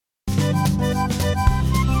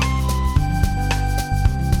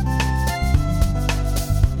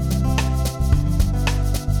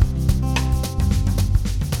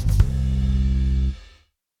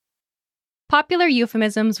Popular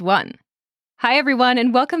Euphemisms 1. Hi, everyone,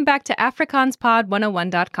 and welcome back to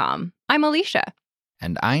AfrikaansPod101.com. I'm Alicia.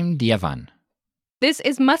 And I'm Devan. This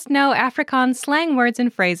is Must Know Afrikaans Slang Words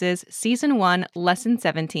and Phrases, Season 1, Lesson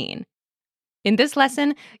 17. In this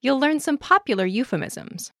lesson, you'll learn some popular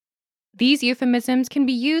euphemisms. These euphemisms can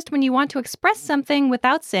be used when you want to express something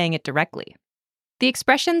without saying it directly. The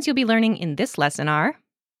expressions you'll be learning in this lesson are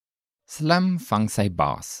Slim vang sy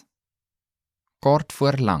baas. Kort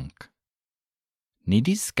voor lank. Nie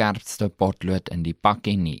die skerpste potlood in die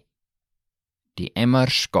pakkie nie. Die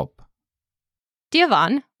emmer skop.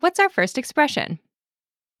 Devan, what's our first expression?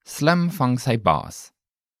 Slim vang sy baas.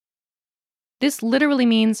 This literally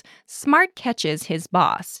means smart catches his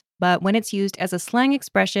boss, but when it's used as a slang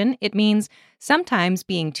expression, it means sometimes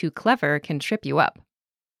being too clever can trip you up.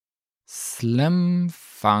 Slim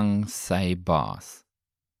vang sy baas.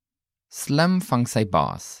 Slim vang sy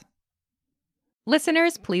baas.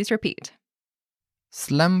 Listeners, please repeat.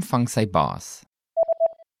 Slim vang sy baas.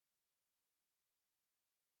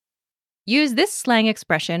 Use this slang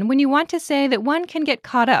expression when you want to say that one can get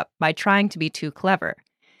caught up by trying to be too clever.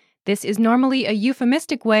 This is normally a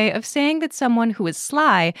euphemistic way of saying that someone who is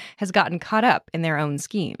sly has gotten caught up in their own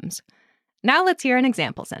schemes. Now let's hear an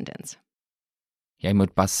example sentence. Jy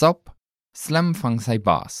moet pas op, slim vang sy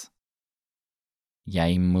baas.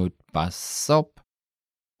 Jy moet pas op,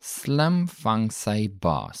 slim vang sy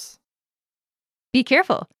baas. Be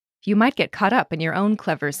careful. You might get caught up in your own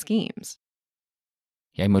clever schemes.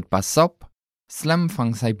 Jy moet pas op, slim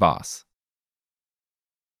vang sy baas.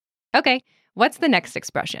 Okay, what's the next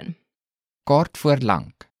expression? Kort voor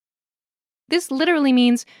lank. This literally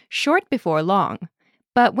means short before long,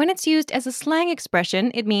 but when it's used as a slang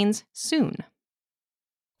expression, it means soon.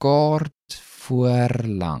 Kort voor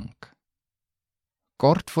lank.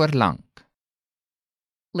 Kort voor lank.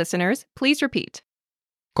 Listeners, please repeat.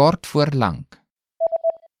 Kort voor lank.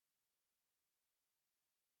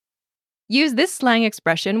 Use this slang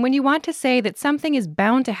expression when you want to say that something is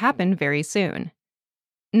bound to happen very soon.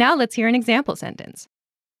 Now let's hear an example sentence.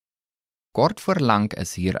 Kort voor lank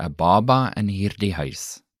is hier 'n baba in hierdie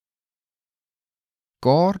huis.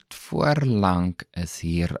 Kort voor lank is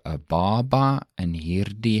hier 'n baba in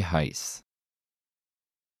hierdie huis.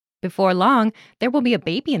 Before long, there will be a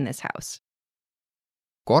baby in this house.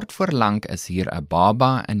 Kort voor lank is hier 'n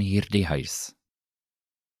baba in hierdie huis.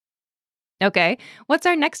 Okay, what's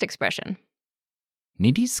our next expression?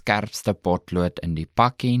 Nie die skerpste potlood in die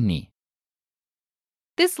pakkie nie.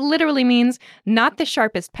 This literally means not the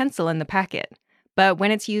sharpest pencil in the packet, but when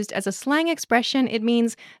it's used as a slang expression, it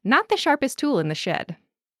means not the sharpest tool in the shed.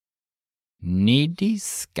 Nie die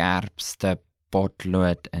skerpste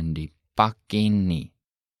potlood in die pakkie nie.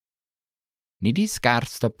 Nie die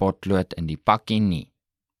skerpste potlood in die pakkie nie.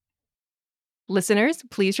 Listeners,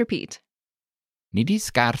 please repeat. Nie die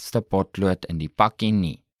skerpste potlood in die pakkie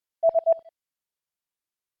nie.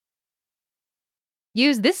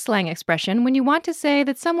 Use this slang expression when you want to say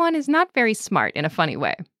that someone is not very smart in a funny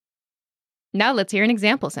way. Now let's hear an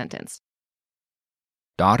example sentence.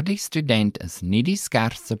 Daardie student is nie die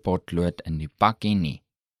skerpste potlood in die pakkie nie.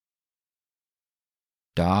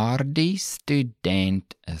 Daardie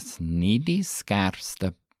student is nie die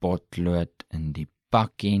skerpste potlood in die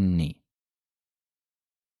pakkie nie.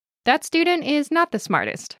 That student is not the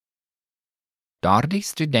smartest. Daardie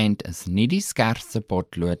student is nie die skerpste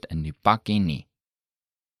potlood in die pakkie nie.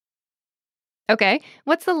 Okay,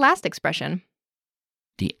 what's the last expression?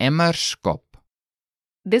 Die emmer skop.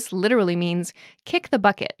 This literally means kick the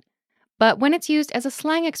bucket, but when it's used as a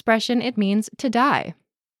slang expression, it means to die.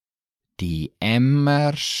 Die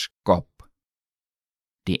emmer skop.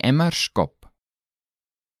 Die emmer skop.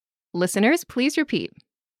 Listeners, please repeat.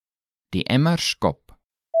 Die emmer skop.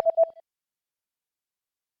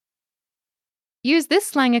 Use this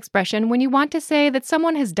slang expression when you want to say that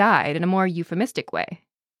someone has died in a more euphemistic way.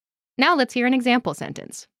 Now let's hear an example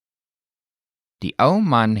sentence. Die ou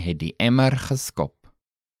man het die emmer geskop.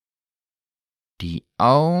 Die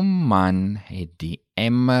ou man het die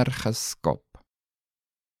emmer geskop.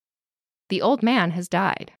 The old man has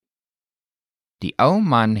died. Die ou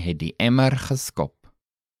man het die emmer geskop.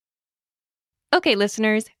 Okay,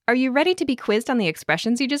 listeners, are you ready to be quizzed on the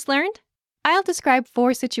expressions you just learned? I'll describe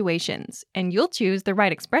 4 situations, and you'll choose the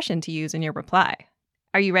right expression to use in your reply.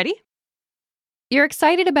 Are you ready? You're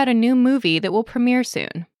excited about a new movie that will premiere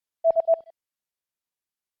soon.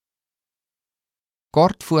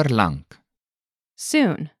 Kort voor lank.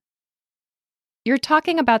 Soon. You're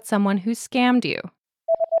talking about someone who scammed you.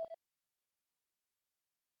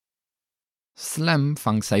 Slim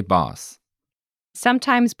vang sy baas.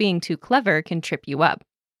 Sometimes being too clever can trip you up.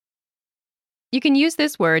 You can use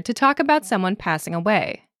this word to talk about someone passing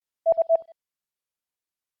away.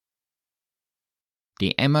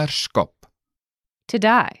 Die emmer skop. To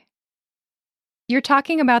die. You're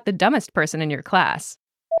talking about the dumbest person in your class.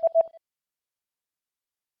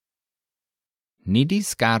 Nie die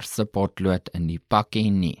skerpste potlood in die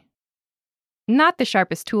pakkie nie. Not the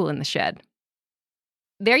sharpest tool in the shed.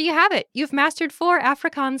 There you have it. You've mastered 4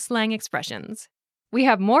 Afrikaans slang expressions. We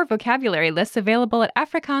have more vocabulary lists available at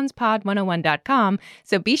afrikaanspod101.com,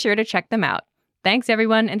 so be sure to check them out. Thanks,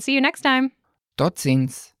 everyone, and see you next time. Tot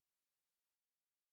ziens.